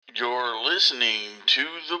You're listening to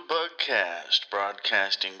the Bugcast,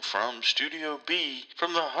 broadcasting from Studio B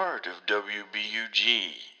from the heart of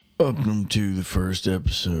WBUG. Welcome to the first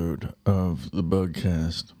episode of the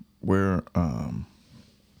Bugcast, where I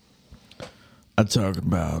talk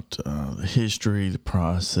about the history, the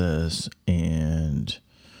process, and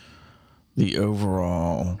the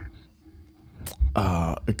overall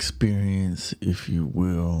experience, if you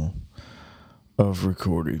will, of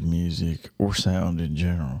recorded music or sound in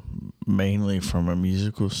general, mainly from a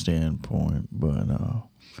musical standpoint. But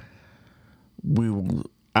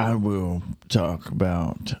I will talk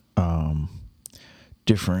about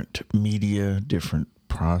different media, different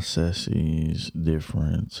processes,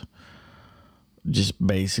 just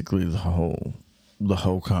basically the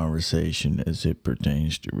whole conversation as it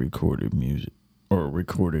pertains to recorded music or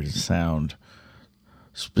recorded sound,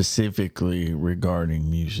 specifically regarding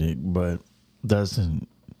music, but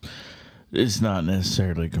it's not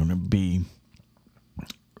necessarily going to be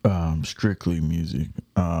strictly music.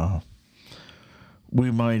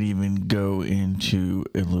 We might even go into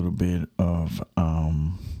a little bit of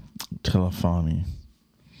telephony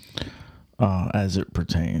as it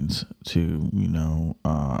pertains to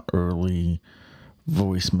early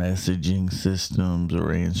voice messaging systems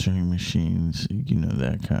or answering machines,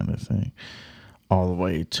 that kind of thing, all the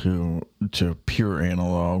way to pure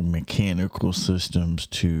analog mechanical systems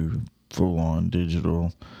to full-on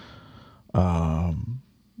digital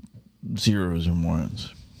zeros and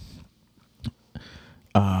ones.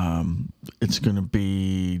 It's going to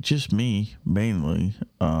be just me, mainly.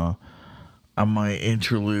 I might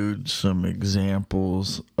interlude some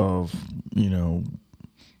examples of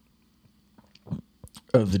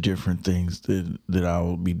the different things that I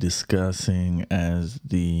will be discussing as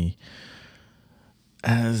the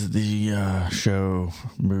show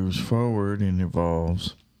moves forward and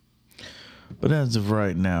evolves. But as of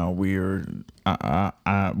right now, when I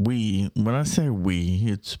say we,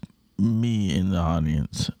 it's me in the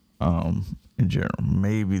audience, in general.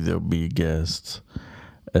 Maybe there'll be guests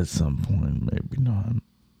at some point, maybe not.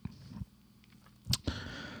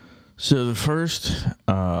 So the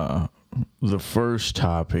first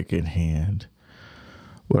topic at hand,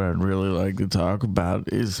 what I'd really like to talk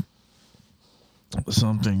about is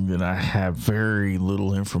something that I have very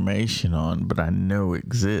little information on, but I know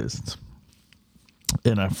exists.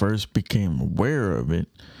 And I first became aware of it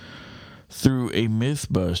through a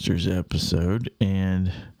Mythbusters episode,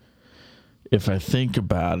 and if I think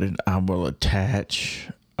about it, I will attach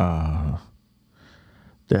the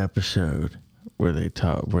episode where they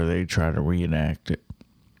try to reenact it.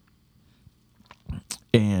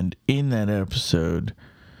 And in that episode,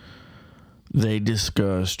 they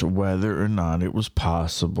discussed whether or not it was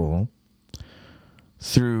possible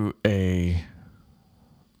through a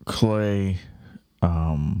clay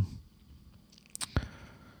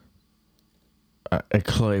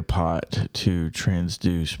pot to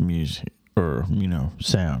transduce music or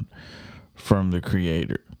sound from the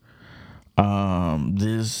creator.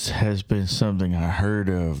 This has been something I heard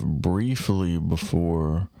of briefly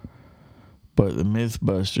before, but the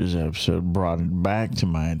Mythbusters episode brought it back to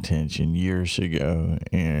my attention years ago,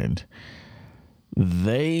 and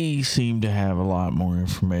they seem to have a lot more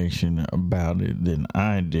information about it than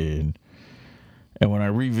I did. And when I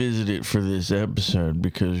revisit it for this episode,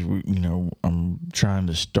 because I'm trying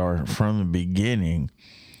to start from the beginning,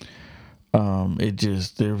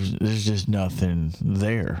 there's just nothing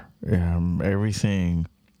there. Everything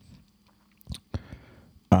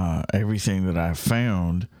that I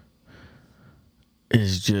found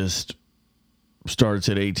is just starts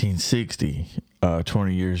at 1860,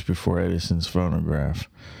 20 years before Edison's phonograph.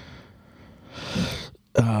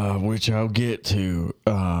 Which I'll get to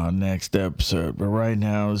next episode. But right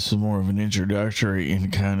now, this is more of an introductory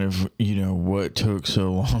and kind of, what took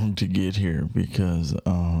so long to get here, because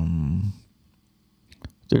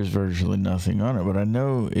there's virtually nothing on it. But I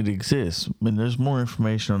know it exists. I mean, there's more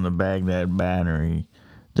information on the Baghdad battery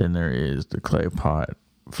than there is the clay pot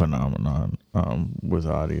phenomenon with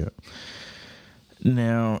audio.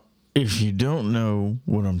 Now, if you don't know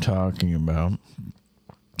what I'm talking about,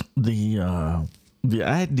 the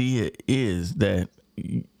idea is that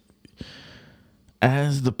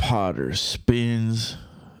as the potter spins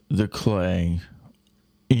the clay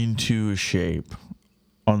into a shape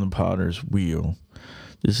on the potter's wheel,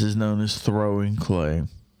 this is known as throwing clay.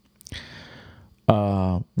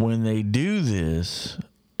 When they do this,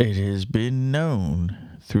 it has been known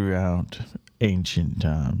throughout ancient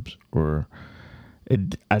times,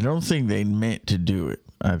 I don't think they meant to do it.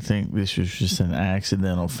 I think this was just an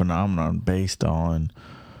accidental phenomenon based on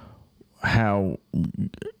how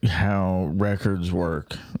records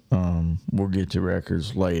work. We'll get to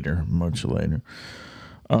records later, much later.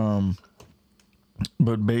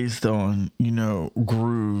 But based on,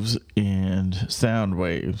 grooves and sound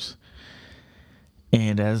waves.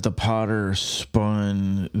 And as the potter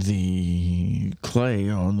spun the clay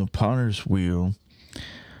on the potter's wheel,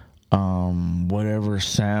 whatever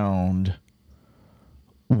sound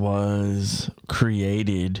was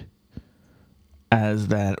created as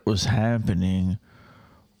that was happening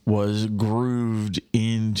was grooved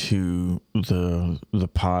into the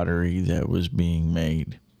pottery that was being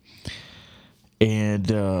made.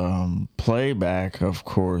 And playback, of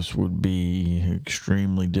course, would be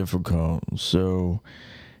extremely difficult. So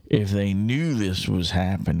if they knew this was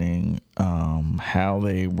happening, how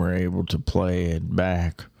they were able to play it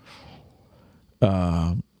back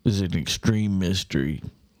is an extreme mystery.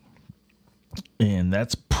 And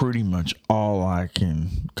that's pretty much all I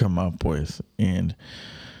can come up with. And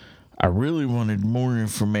I really wanted more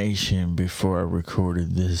information before I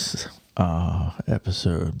recorded this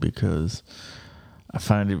episode, because I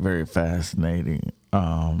find it very fascinating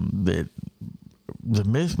that the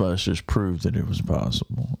Mythbusters proved that it was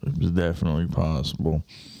possible. It was definitely possible.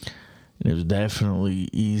 And it was definitely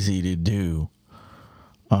easy to do.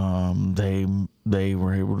 They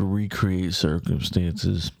were able to recreate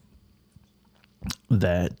circumstances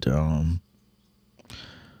that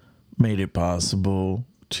made it possible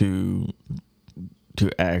to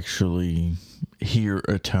actually hear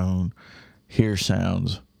a tone, hear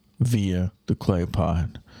sounds via the clay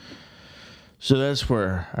pot. So that's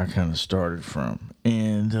where I kind of started from.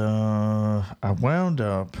 And I wound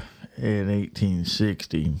up at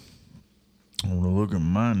 1860. I want to look at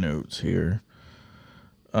my notes here.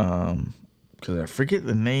 Because I forget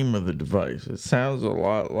the name of the device. It sounds a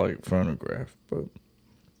lot like phonograph, but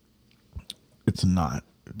it's not.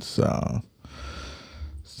 It's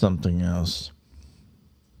something else.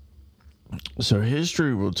 So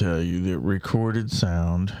history will tell you that recorded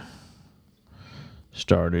sound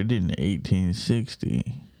started in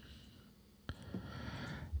 1860.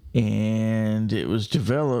 And it was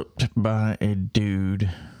developed by a dude.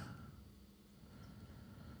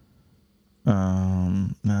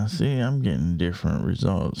 Now see, I'm getting different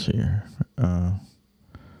results here. The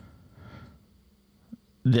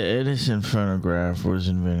Edison phonograph was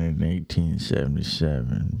invented in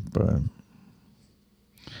 1877, but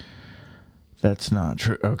that's not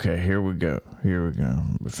true. Okay, here we go.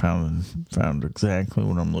 We found exactly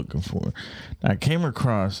what I'm looking for. I came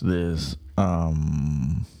across this.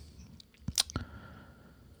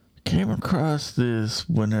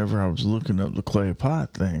 Whenever I was looking up the clay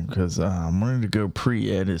pot thing, because I wanted to go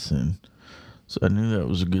pre-Edison, so I knew that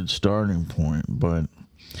was a good starting point. But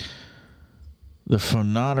the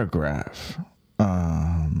phonautograph,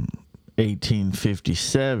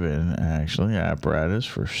 1857, actually, apparatus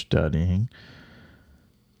for studying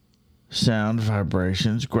sound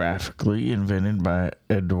vibrations graphically, invented by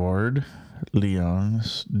Edward Leon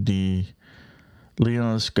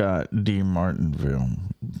Scott de Martinville.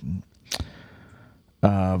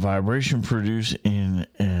 Vibration produced in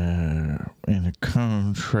a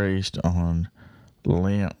cone traced on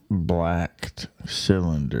lamp-blacked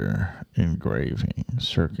cylinder engraving,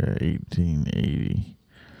 circa 1880.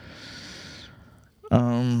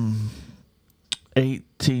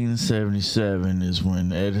 1877 is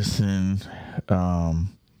when Edison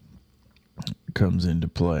comes into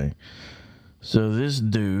play. So this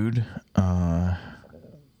dude,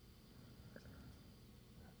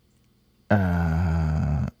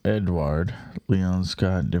 Edward Leon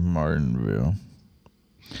Scott de Martinville.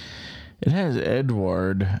 It has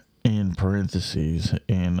Edward in parentheses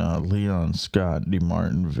and Leon Scott de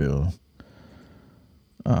Martinville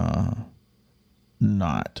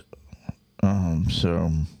not.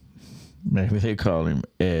 So maybe they call him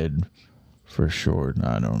Ed for short.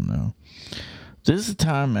 I don't know. This is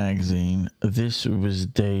Time magazine. This was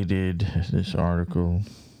dated, this article,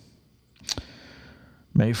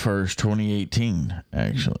 May 1st, 2018,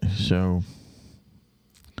 actually. So,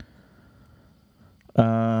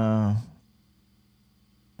 the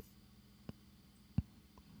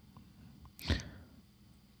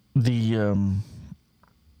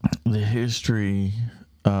history,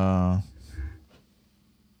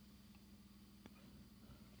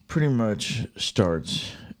 pretty much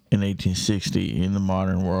starts in 1860 in the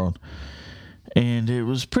modern world. And it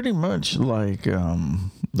was pretty much like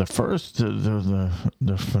the first, the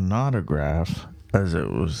phonautograph, as it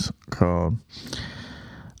was called,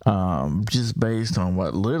 just based on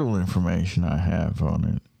what little information I have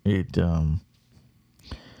on it.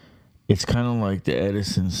 it's kind of like the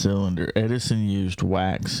Edison cylinder. Edison used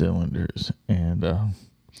wax cylinders, and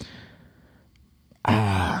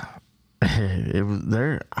it was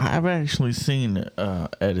there. I've actually seen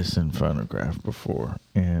Edison phonograph before,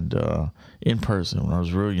 and in person when I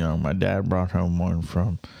was real young. My dad brought home one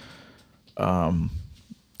from a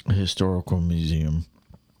historical museum.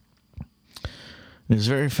 It's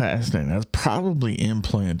very fascinating. That's probably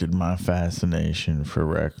implanted my fascination for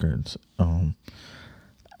records.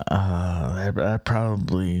 That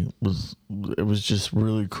probably was. It was just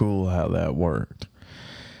really cool how that worked.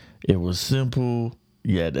 It was simple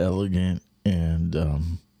yet elegant,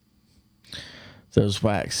 and those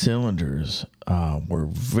wax cylinders were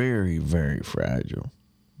very, very fragile.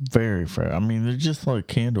 Very fragile. I mean, they're just like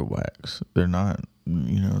candle wax. They're not.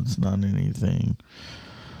 It's not anything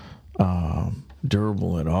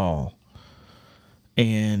durable at all.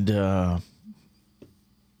 And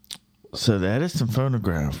so the Edison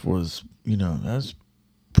phonograph was, that's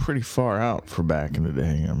pretty far out for back in the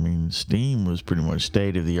day. I mean, steam was pretty much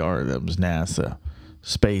state of the art. That was NASA,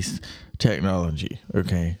 space technology.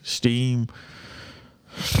 Okay, steam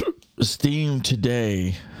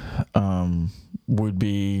today would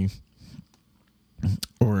be,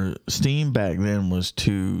 or steam back then was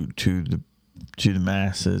to the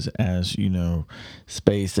masses as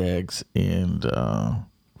SpaceX and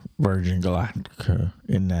Virgin Galactica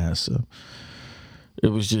and NASA. It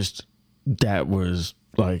was just, that was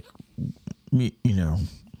like, it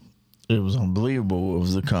was unbelievable. It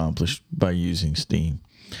was accomplished by using steam.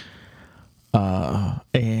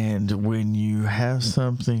 And when you have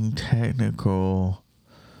something technical,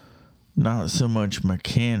 not so much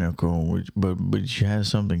mechanical, but you have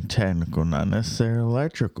something technical, not necessarily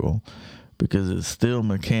electrical, because it's still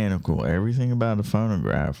mechanical. Everything about a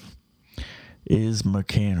phonograph is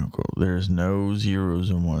mechanical. There's no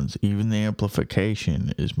zeros and ones. Even the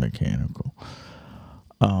amplification is mechanical.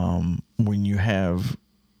 When you have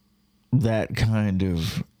that kind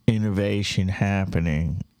of innovation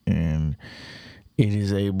happening, and it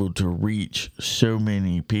is able to reach so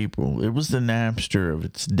many people, it was the Napster of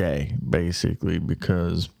its day, basically,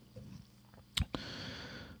 because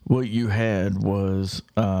what you had was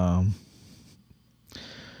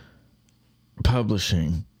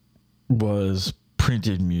publishing was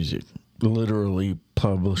printed music, literally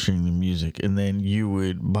publishing the music, and then you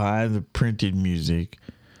would buy the printed music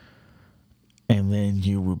and then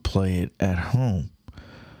you would play it at home.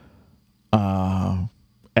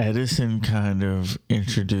 Edison kind of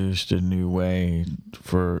introduced a new way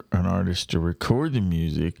for an artist to record the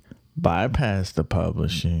music, bypass the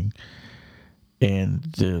publishing, and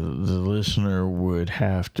the listener would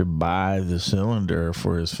have to buy the cylinder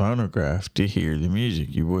for his phonograph to hear the music.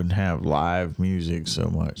 You wouldn't have live music so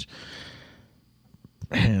much.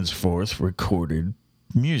 Henceforth, recorded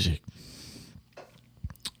music.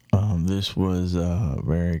 This was a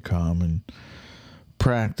very common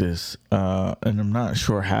practice, and I'm not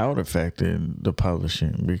sure how it affected the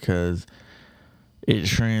publishing, because it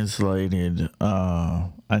translated,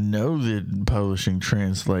 I know that publishing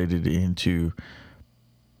translated into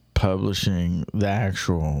publishing the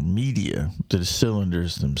actual media, the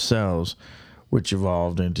cylinders themselves, which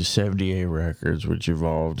evolved into 78 records, which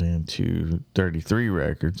evolved into 33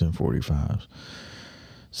 records and 45s.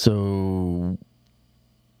 So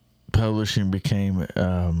publishing became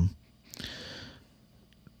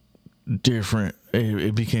different.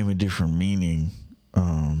 It became a different meaning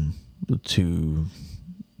to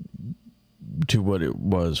what it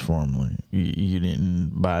was formerly. You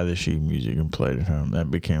didn't buy the sheet music and play it at home. That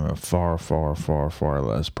became a far, far, far, far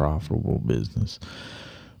less profitable business.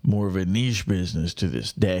 More of a niche business to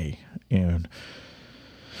this day. And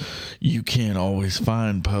you can't always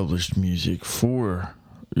find published music for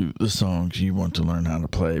the songs you want to learn how to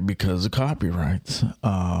play because of copyrights.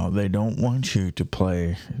 They don't want you to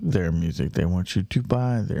play their music. They want you to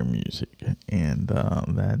buy their music. And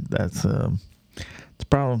that's a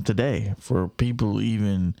problem today for people.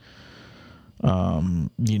 Even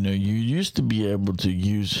you used to be able to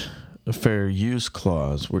use a fair use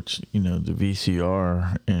clause, which the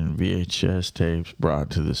VCR and VHS tapes brought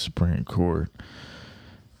to the Supreme Court.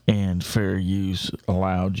 And fair use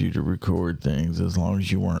allowed you to record things as long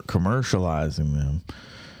as you weren't commercializing them.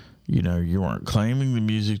 You weren't claiming the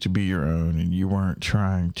music to be your own, and you weren't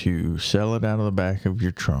trying to sell it out of the back of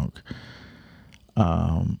your trunk,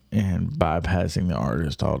 and bypassing the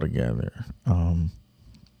artist altogether.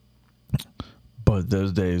 But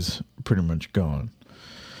those days are pretty much gone.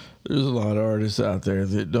 There's a lot of artists out there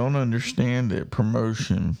that don't understand that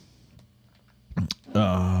promotion,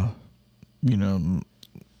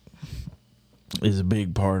 is a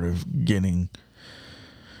big part of getting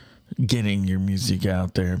getting your music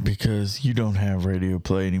out there, because you don't have radio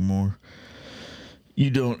play anymore. You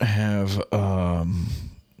don't have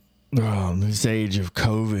this age of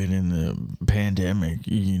COVID and the pandemic.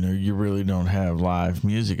 You really don't have live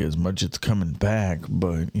music as much. It's coming back,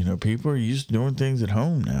 but people are used to doing things at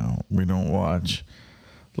home now. We don't watch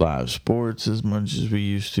live sports as much as we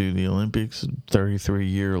used to. The Olympics,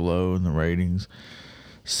 33-year low in the ratings.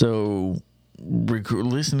 So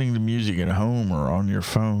listening to music at home or on your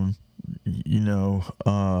phone,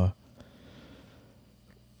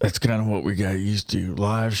 that's kind of what we got used to.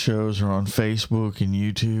 Live shows are on Facebook and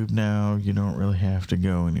YouTube now. You don't really have to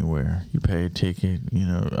go anywhere. You pay a ticket.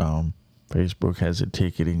 Facebook has a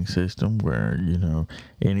ticketing system where,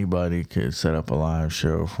 anybody could set up a live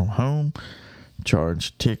show from home,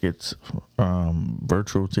 charge tickets,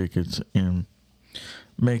 virtual tickets, and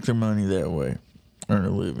make their money that way, earn a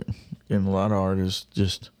living. And a lot of artists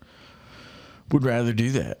just would rather do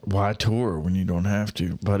that. Why tour when you don't have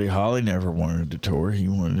to? Buddy Holly never wanted to tour. He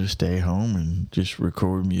wanted to stay home and just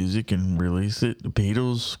record music and release it. The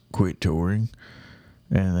Beatles quit touring,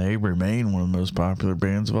 and they remain one of the most popular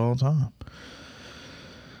bands of all time.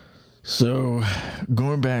 So,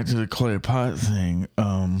 going back to the clay pot thing,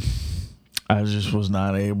 I just was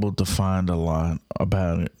not able to find a lot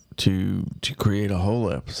about it to create a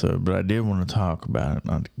whole episode, but I did want to talk about it.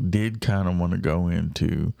 I did kind of want to go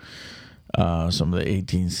into some of the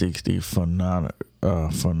 1860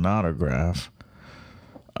 phonautograph,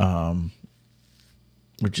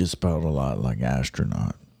 which is spelled a lot like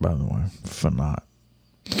astronaut, by the way, phonaut.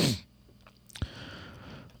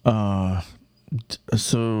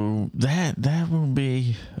 So that will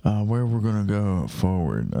be where we're going to go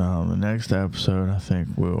forward. The next episode, I think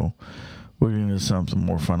we're into something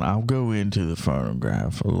more fun. I'll go into the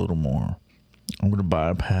phonograph a little more. I'm going to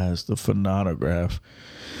bypass the phonautograph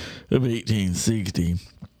of 1860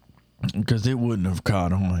 because it wouldn't have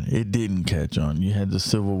caught on. It didn't catch on. You had the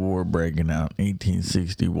Civil War breaking out in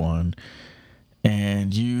 1861,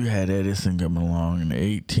 and you had Edison coming along in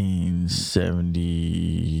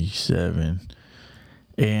 1877,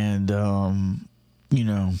 and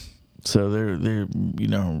so they're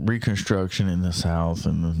Reconstruction in the South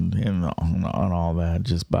and on all that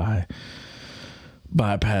just bypassed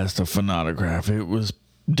the phonautograph. It was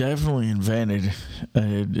definitely invented.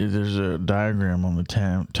 There's a diagram on the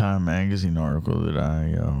Time magazine article that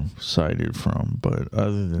I cited from, but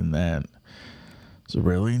other than that, there's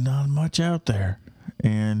really not much out there.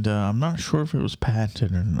 And I'm not sure if it was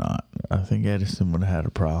patented or not. I think Edison would have had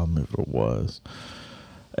a problem if it was.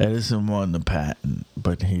 Edison won the patent,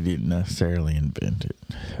 but he didn't necessarily invent it.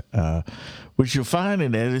 Which you'll find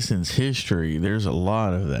in Edison's history, there's a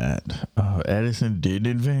lot of that. Edison did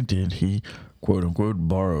invent it. He, quote-unquote,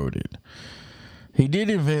 borrowed it. He did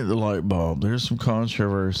invent the light bulb. There's some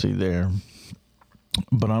controversy there.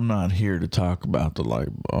 But I'm not here to talk about the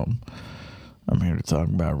light bulb. I'm here to talk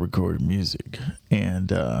about recorded music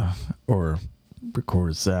and or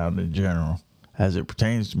recorded sound in general as it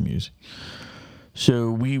pertains to music.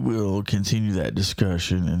 So we will continue that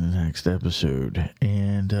discussion in the next episode,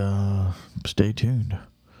 and stay tuned.